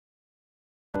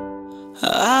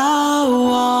I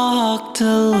walked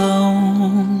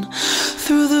alone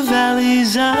through the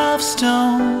valleys of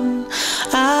stone.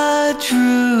 I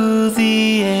drew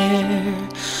the air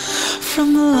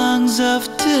from the lungs of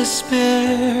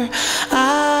despair.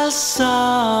 I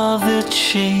saw the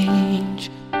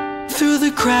change through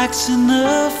the cracks in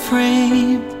the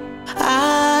frame.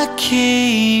 I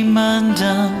came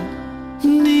undone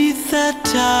neath that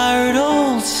tired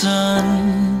old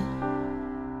sun.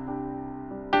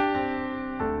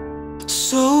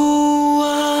 So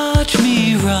watch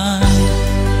me run.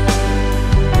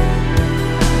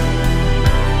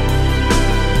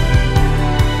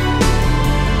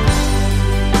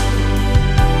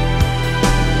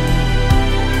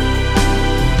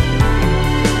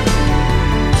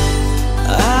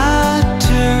 I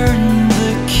turned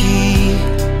the key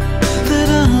that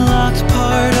unlocked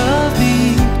part of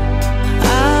me.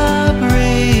 I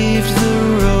braved the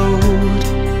road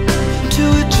to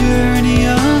a journey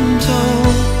untold.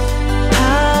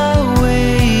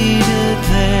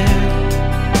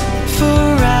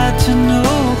 To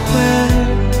nowhere,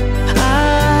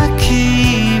 I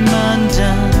came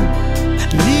undone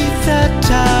neath that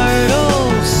tired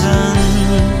old sun.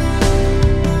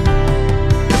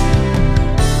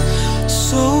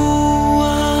 So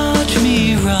watch me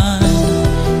run.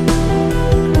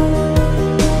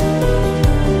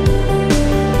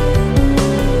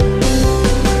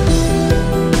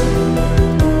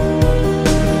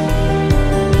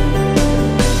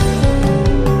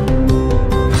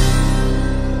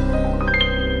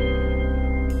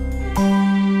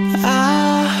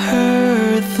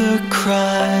 The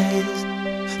cries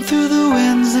through the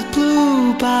winds that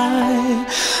blew by.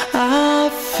 I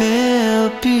fell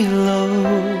below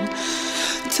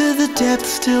to the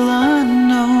depths still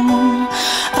unknown.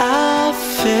 I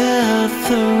felt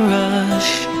the rush